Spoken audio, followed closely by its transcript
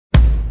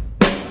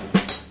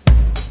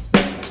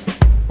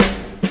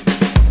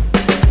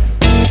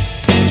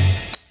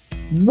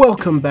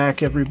Welcome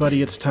back,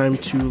 everybody. It's time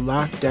to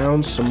lock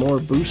down some more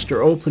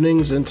booster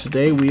openings, and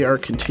today we are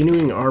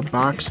continuing our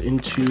box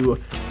into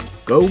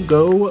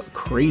GoGo's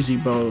Crazy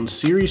Bones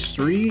Series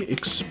 3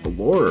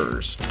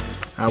 Explorers.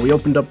 We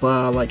opened up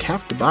like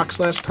half the box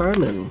last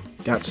time and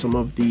got some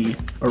of the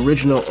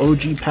original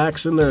OG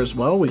packs in there as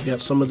well. We've got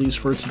some of these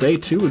for today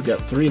too. We've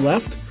got 3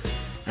 left.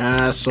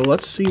 So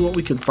let's see what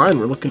we can find.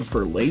 We're looking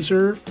for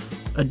laser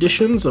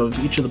editions of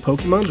each of the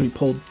Pokemons. We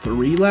pulled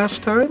 3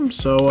 last time,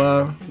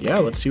 so yeah,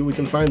 let's see what we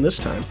can find this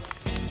time.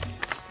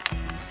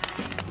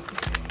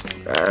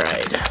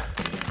 Alright,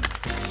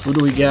 who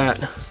do we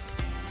got?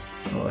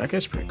 Oh, that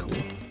guy's pretty cool.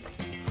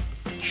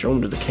 Show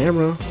him to the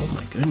camera. Oh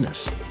my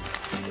goodness.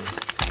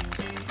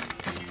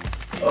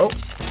 Oh,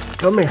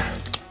 come here.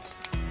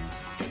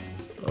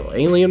 Oh,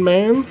 alien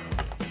man.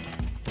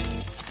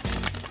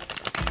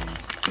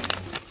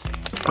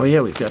 Oh yeah,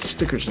 we've got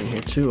stickers in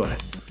here too. I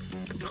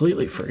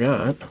completely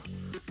forgot.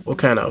 We'll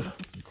kind of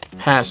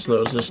pass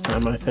those this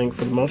time, I think,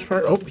 for the most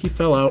part. Oh, he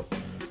fell out.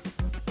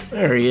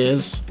 There he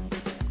is.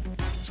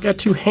 He's got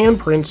 2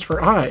 handprints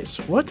for eyes.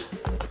 What?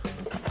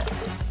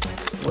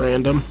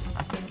 Random.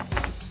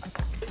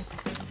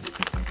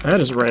 That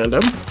is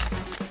random.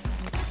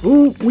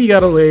 Ooh, we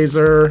got a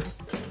laser.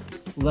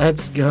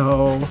 Let's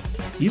go.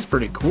 He's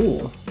pretty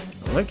cool.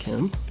 I like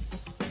him.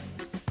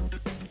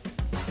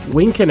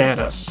 Winking at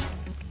us.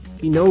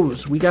 He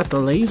knows we got the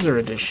laser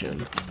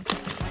edition.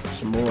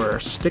 Some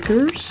more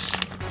stickers.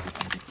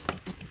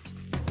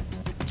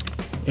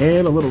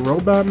 And a little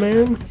robot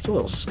man. He's a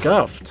little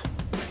scuffed.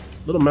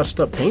 A little messed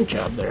up paint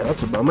job there.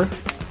 That's a bummer.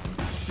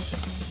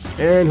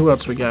 And who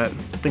else we got?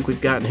 I think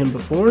we've gotten him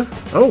before.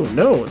 Oh,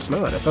 no, it's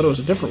not. I thought it was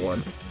a different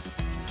one.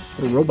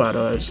 Little robot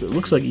eyes. It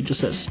looks like he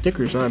just has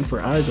stickers on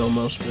for eyes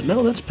almost, but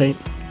no, that's paint.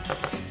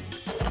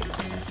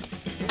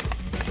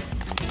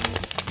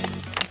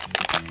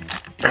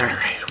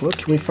 Alright, what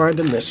can we find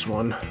in this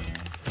one?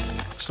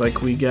 Looks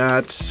like we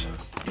got...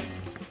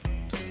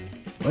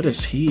 What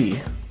is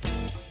he?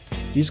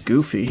 He's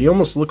goofy. He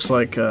almost looks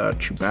like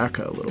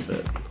Chewbacca a little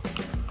bit.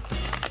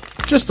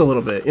 Just a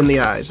little bit, in the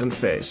eyes and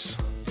face.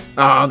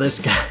 Ah, this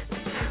guy.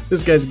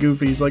 This guy's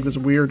goofy. He's like this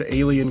weird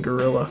alien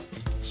gorilla.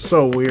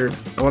 So weird.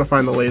 I want to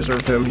find the laser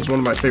of him. He's one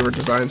of my favorite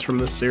designs from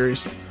this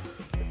series.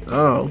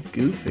 Oh,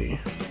 goofy.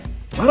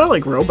 A lot of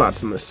like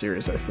robots in this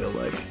series, I feel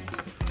like.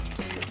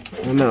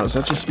 I don't know, is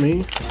that just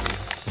me?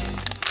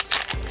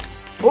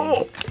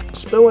 Oh!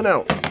 Spilling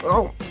out.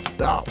 Oh.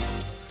 Oh.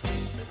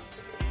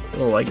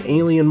 Oh, like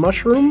alien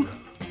mushroom?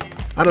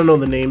 I don't know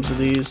the names of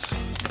these.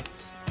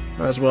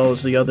 As well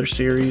as the other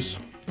series.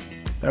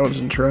 That one's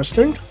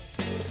interesting.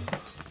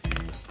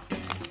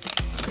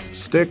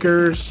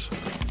 Stickers.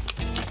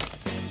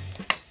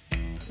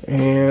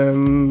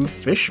 And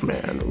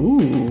Fishman.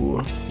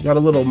 Ooh. Got a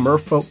little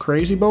Merfolk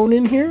Crazy Bone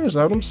in here. Is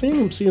that what I'm seeing?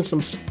 I'm seeing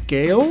some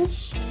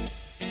scales.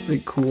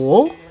 Pretty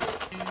cool.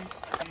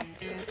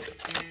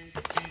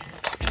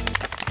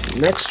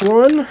 Next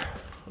one.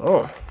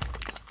 Oh.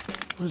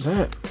 What is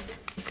that?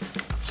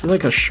 Is he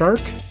like a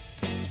shark?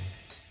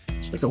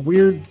 It's like a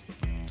weird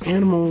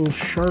animal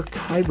shark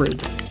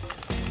hybrid.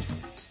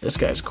 This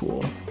guy's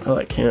cool. I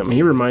like him.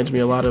 He reminds me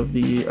a lot of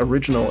the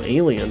original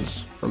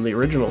aliens from the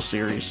original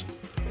series.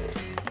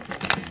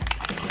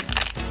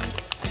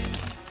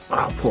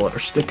 I'll pull out our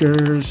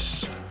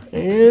stickers.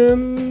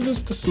 And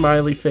just a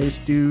smiley face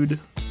dude.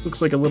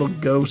 Looks like a little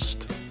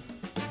ghost.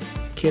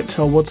 Can't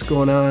tell what's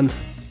going on.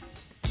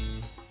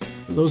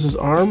 Are those his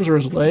arms or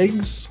his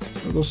legs?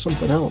 Or are those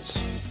something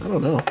else? I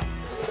don't know.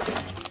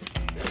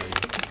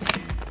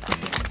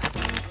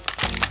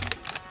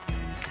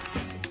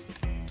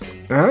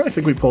 I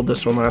think we pulled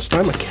this one last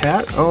time. A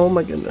cat? Oh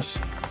my goodness.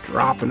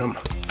 Dropping them.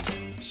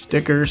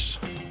 Stickers.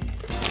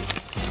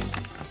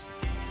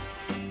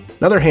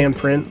 Another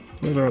handprint.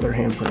 There's our other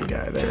handprint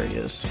guy. There he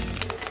is.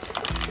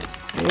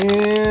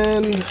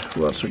 And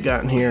who else we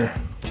got in here?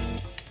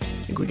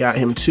 I think we got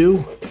him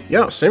too.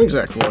 Yeah, same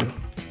exact one.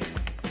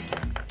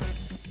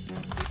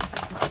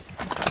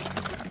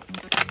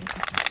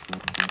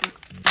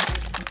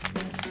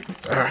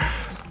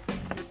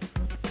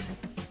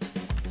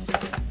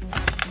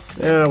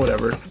 Yeah,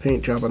 whatever.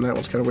 Paint job on that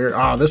one's kind of weird.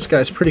 Ah, this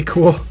guy's pretty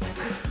cool.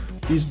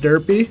 He's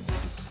derpy.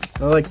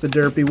 I like the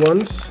derpy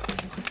ones.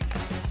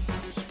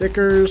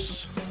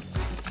 Stickers.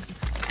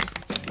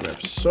 I have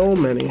so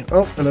many.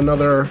 Oh, and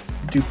another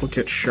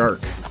duplicate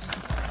shark.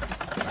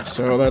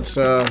 So that's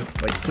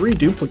like 3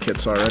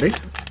 duplicates already.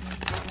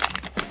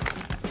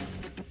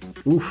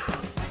 Oof.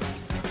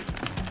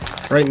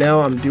 Right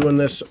now I'm doing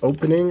this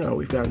opening. Oh,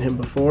 we've gotten him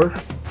before.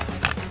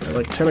 At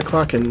like 10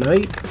 o'clock at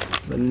night.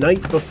 The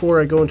night before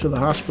I go into the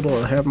hospital,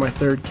 I'll have my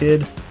 3rd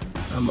kid.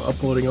 I'm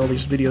uploading all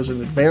these videos in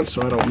advance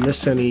so I don't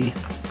miss any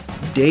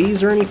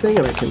days or anything,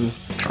 and I can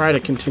try to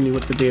continue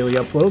with the daily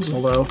uploads,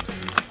 although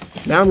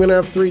now I'm going to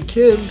have 3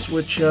 kids,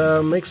 which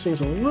makes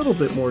things a little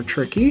bit more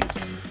tricky.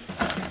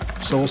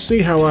 So we'll see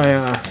how I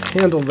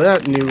handle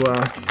that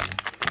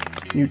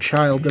new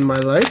child in my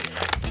life.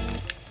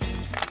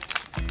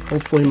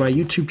 Hopefully my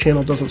YouTube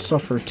channel doesn't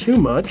suffer too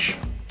much.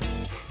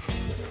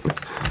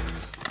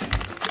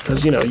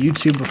 Because, you know,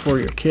 YouTube before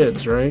your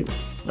kids, right?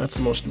 That's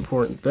the most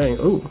important thing.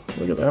 Ooh,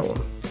 look at that one.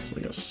 It's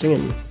like a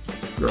singing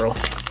girl.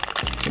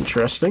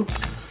 Interesting.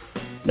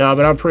 No,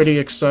 but I'm pretty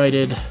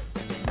excited.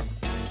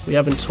 We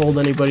haven't told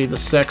anybody the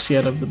sex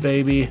yet of the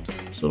baby,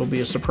 so it'll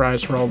be a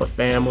surprise for all the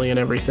family and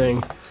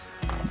everything.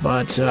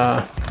 But,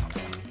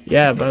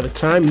 yeah, by the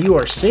time you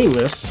are seeing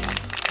this,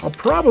 I'll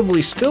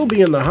probably still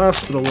be in the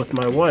hospital with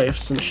my wife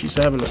since she's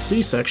having a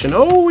C-section.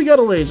 Oh, we got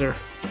a laser.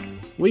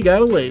 We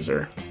got a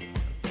laser.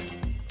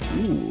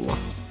 Ooh,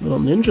 little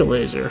ninja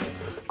laser.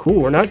 Cool,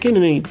 we're not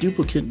getting any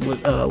duplicate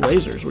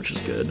lasers, which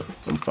is good.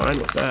 I'm fine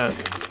with that.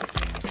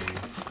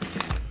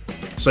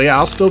 So yeah,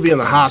 I'll still be in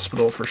the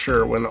hospital for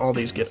sure when all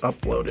these get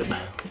uploaded.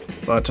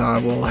 But I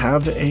will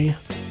have a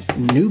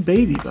new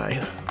baby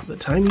by the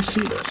time you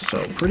see this,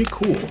 so pretty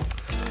cool.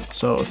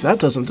 So if that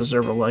doesn't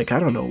deserve a like, I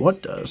don't know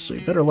what does. So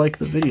you better like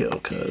the video,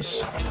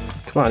 because,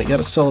 come on, you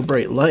gotta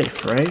celebrate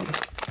life, right?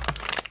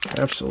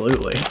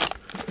 Absolutely.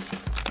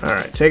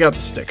 Alright, take out the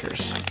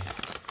stickers.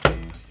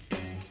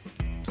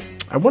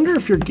 I wonder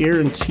if you're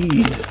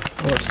guaranteed...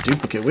 Oh, it's a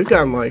duplicate. We've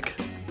gotten, like,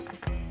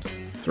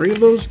 3 of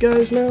those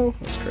guys now?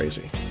 That's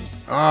crazy.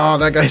 Oh,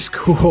 that guy's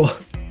cool.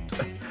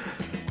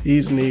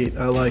 He's neat.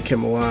 I like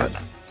him a lot.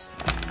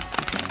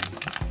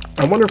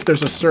 I wonder if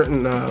there's a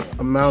certain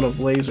amount of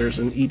lasers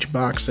in each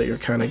box that you're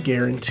kind of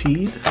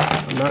guaranteed.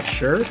 I'm not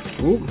sure.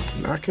 Ooh,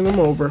 knocking them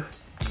over.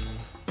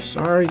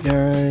 Sorry,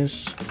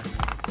 guys.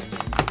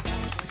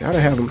 I gotta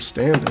have them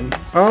standing.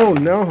 Oh,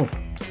 no.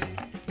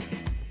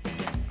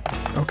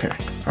 Okay.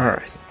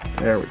 Alright.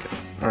 There we go.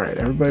 Alright,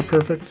 everybody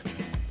perfect?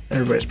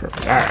 Everybody's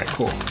perfect. Alright,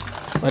 cool.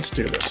 Let's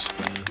do this.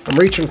 I'm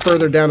reaching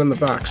further down in the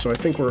box, so I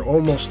think we're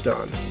almost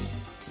done.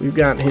 We've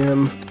got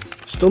him.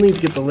 Still need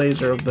to get the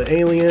laser of the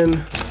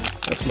alien.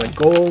 That's my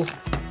goal.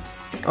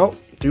 Oh,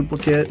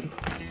 duplicate.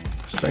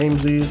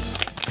 Samesies.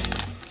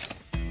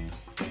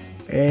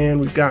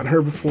 And we've gotten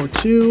her before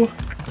too.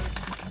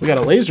 We got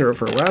a laser of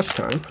her last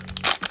time.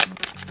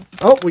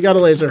 Oh, we got a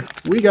laser.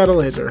 We got a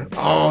laser.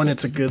 Oh, and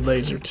it's a good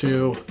laser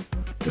too.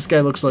 This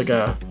guy looks like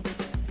a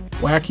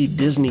wacky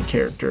Disney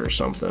character or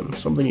something.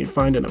 Something you'd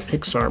find in a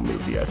Pixar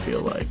movie, I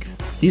feel like.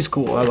 He's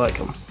cool. I like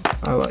him.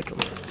 I like him.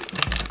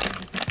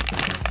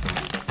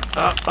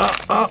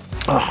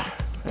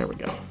 There we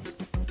go.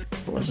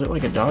 Was it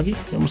like a doggy?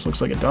 He almost looks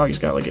like a dog. He's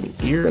got like an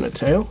ear and a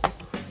tail.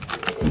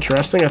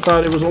 Interesting. I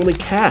thought it was only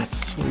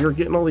cats. We were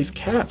getting all these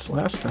cats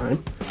last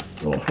time.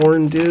 Little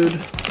horn dude.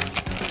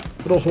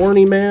 Little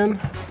horny man.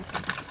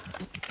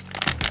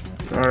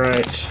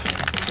 Alright.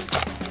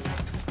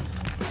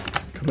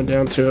 Coming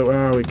down to it.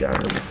 Oh, we got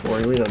her before.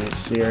 We don't need to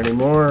see her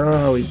anymore.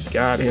 Oh, we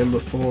got him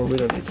before. We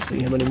don't need to see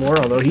him anymore.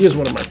 Although he is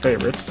one of my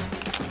favorites.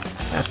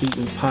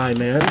 Half-eaten pie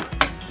man.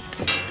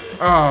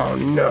 Oh,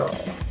 no.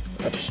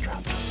 I just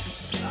dropped him.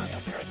 Sorry, I'll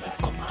be right back.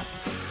 Hold on.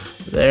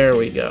 There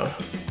we go.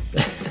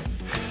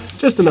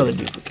 Just another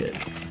duplicate.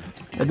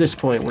 At this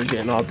point, we're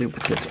getting all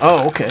duplicates.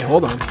 Oh, okay.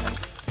 Hold on.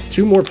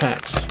 2 more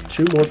packs.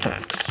 2 more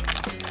packs.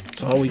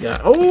 That's all we got.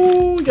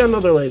 Oh, we got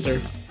another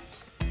laser.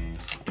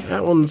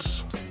 That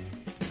one's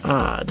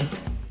odd.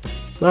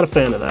 Not a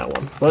fan of that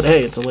one. But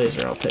hey, it's a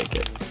laser. I'll take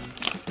it.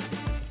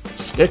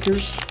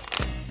 Stickers.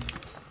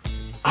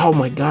 Oh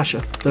my gosh, a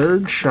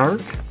 3rd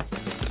shark?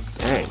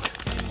 Dang.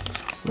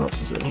 What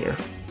else is in here?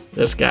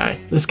 This guy.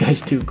 This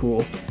guy's too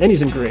cool. And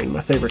he's in green,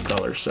 my favorite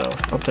color, so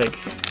I'll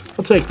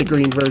take the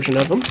green version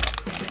of him.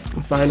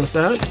 I'm fine with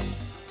that.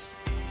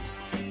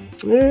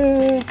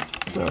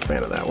 Not a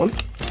fan of that one.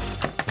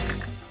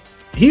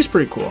 He's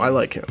pretty cool. I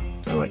like him.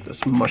 I like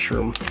this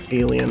mushroom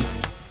alien.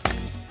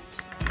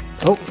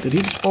 Oh, did he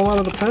just fall out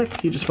of the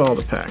pack? He just fell out of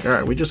the pack.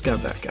 Alright, we just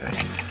got that guy.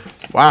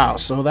 Wow,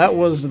 so that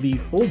was the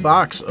full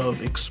box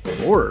of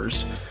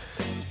Explorers.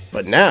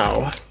 But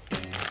now,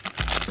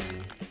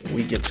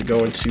 we get to go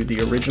into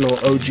the original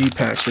OG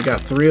packs. We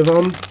got 3 of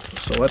them,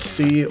 so let's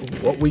see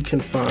what we can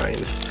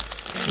find.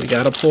 We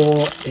gotta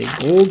pull a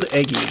gold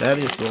Eggy. That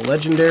is the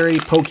legendary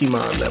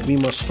Pokemon that we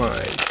must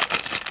find.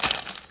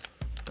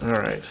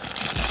 Alright.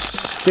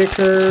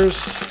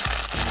 Stickers.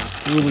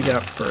 Who do we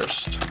got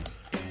first?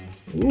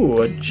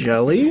 Ooh, a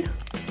jelly.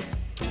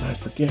 I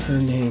forget her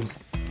name.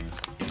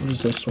 What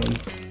is this one?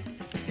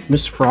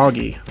 Miss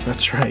Froggy.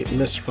 That's right,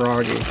 Miss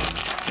Froggy.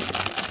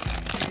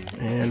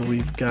 And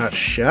we've got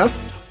Chef.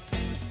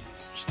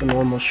 Just a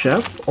normal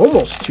Chef.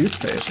 Almost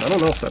toothpaste. I don't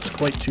know if that's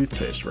quite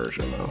toothpaste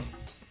version though.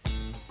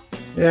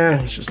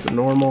 Yeah, it's just a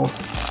normal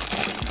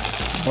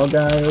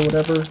Bug-Eye or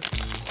whatever.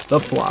 The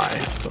Fly.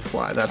 The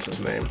Fly, that's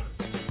his name.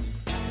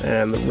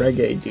 And the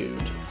Reggae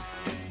dude,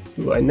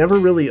 who I never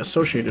really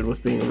associated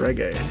with being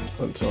reggae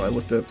until I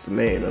looked at the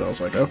name and I was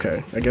like,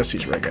 okay, I guess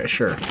he's reggae,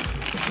 sure.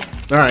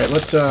 Alright,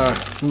 let's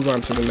move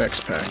on to the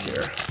next pack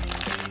here.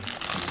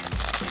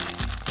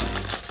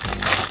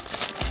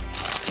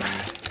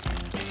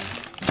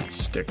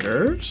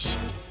 Stickers.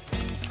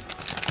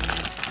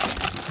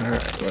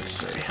 Alright, let's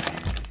see.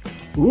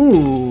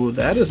 Ooh,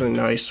 that is a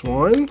nice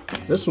one.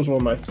 This was one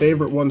of my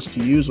favorite ones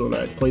to use when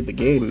I played the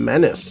game,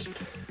 Menace.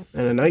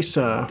 And a nice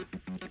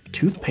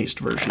toothpaste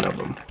version of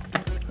them.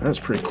 That's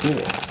pretty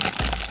cool.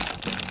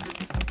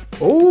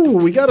 Oh,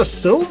 we got a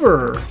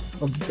silver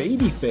of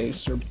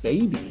Babyface or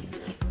Baby.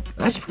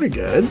 That's pretty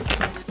good.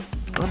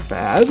 Not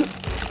bad.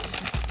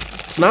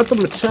 It's not the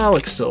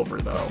metallic silver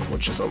though,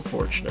 which is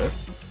unfortunate.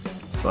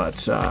 But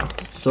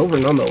silver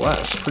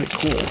nonetheless. Pretty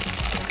cool.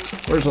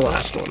 Where's the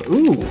last one?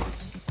 Ooh,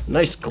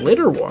 nice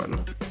glitter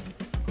one.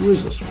 Who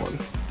is this one?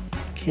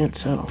 Can't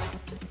tell.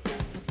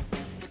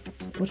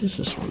 What is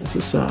this one? Is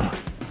this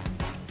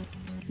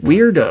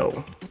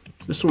Weirdo?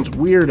 This one's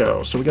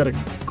Weirdo. So we got a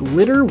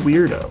glitter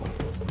Weirdo.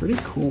 Pretty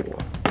cool.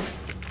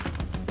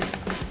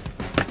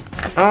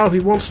 Oh, he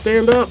won't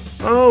stand up.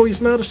 Oh,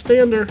 he's not a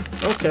stander.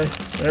 Okay,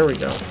 there we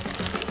go.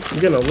 I'm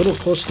getting a little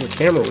close to the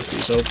camera with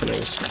these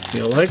openings, I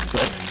feel like,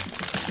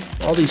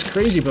 but all these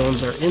crazy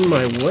bones are in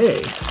my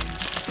way.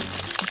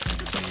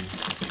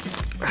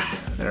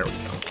 There we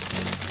go.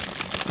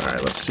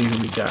 Alright, let's see who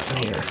we got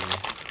in here.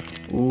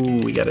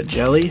 Ooh, we got a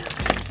jelly.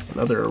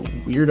 Another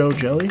Weirdo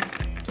jelly.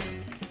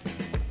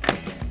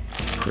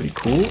 Pretty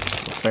cool. A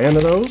fan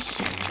of those.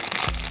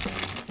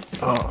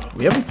 Oh,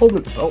 we haven't pulled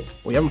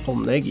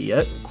an Eggy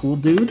yet. Cool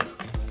dude.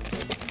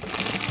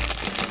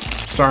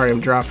 Sorry, I'm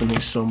dropping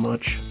these so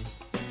much.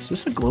 Is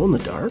this a glow in the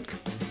dark?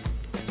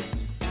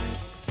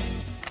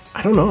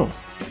 I don't know.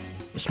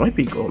 This might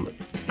be glow in the...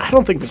 I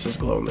don't think this is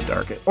glow in the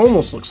dark. It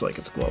almost looks like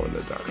it's glow in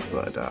the dark,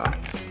 but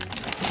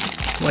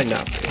might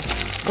not be.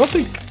 I don't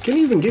think... Can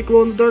you even get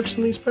glow in the darks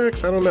in these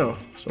packs? I don't know.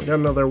 So I got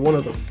another one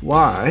of the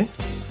Fly.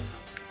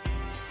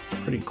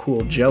 Pretty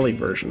cool jelly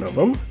version of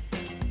them.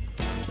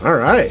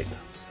 Alright.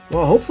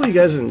 Well, hopefully you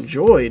guys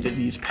enjoyed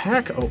these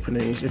pack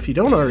openings. If you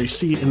don't already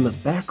see in the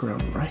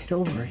background right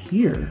over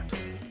here,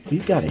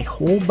 we've got a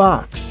whole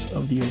box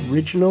of the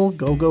original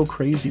GoGo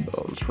Crazy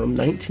Bones from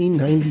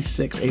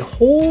 1996. A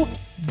whole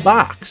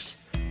box.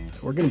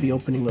 We're going to be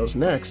opening those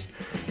next.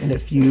 And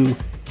if you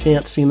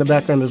can't see in the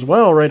background as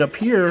well, right up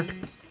here,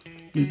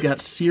 you've got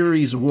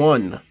Series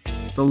 1.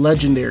 The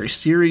legendary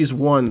Series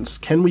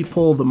 1s. Can we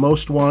pull the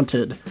most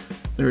wanted?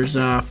 There's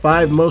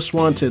 5 most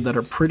wanted that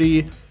are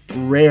pretty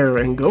rare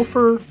and go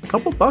for a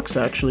couple bucks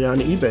actually on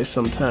eBay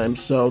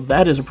sometimes. So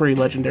that is a pretty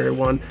legendary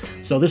one.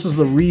 So this is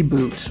the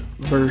reboot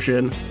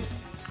version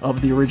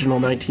of the original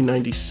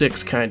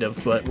 1996 kind of,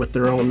 but with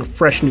their own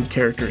fresh new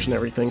characters and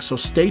everything. So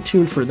stay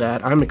tuned for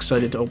that. I'm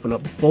excited to open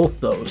up both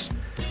those,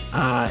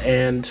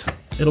 and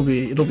it'll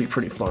be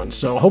pretty fun.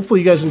 So hopefully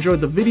you guys enjoyed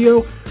the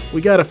video.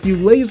 We got a few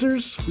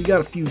lasers, we got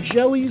a few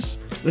jellies,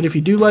 and if you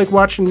do like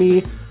watching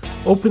me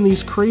open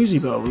these crazy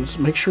bones,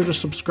 make sure to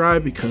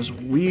subscribe because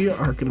we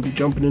are going to be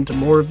jumping into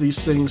more of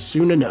these things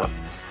soon enough.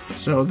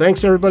 So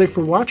thanks everybody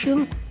for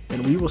watching,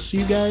 and we will see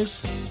you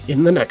guys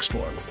in the next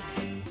one.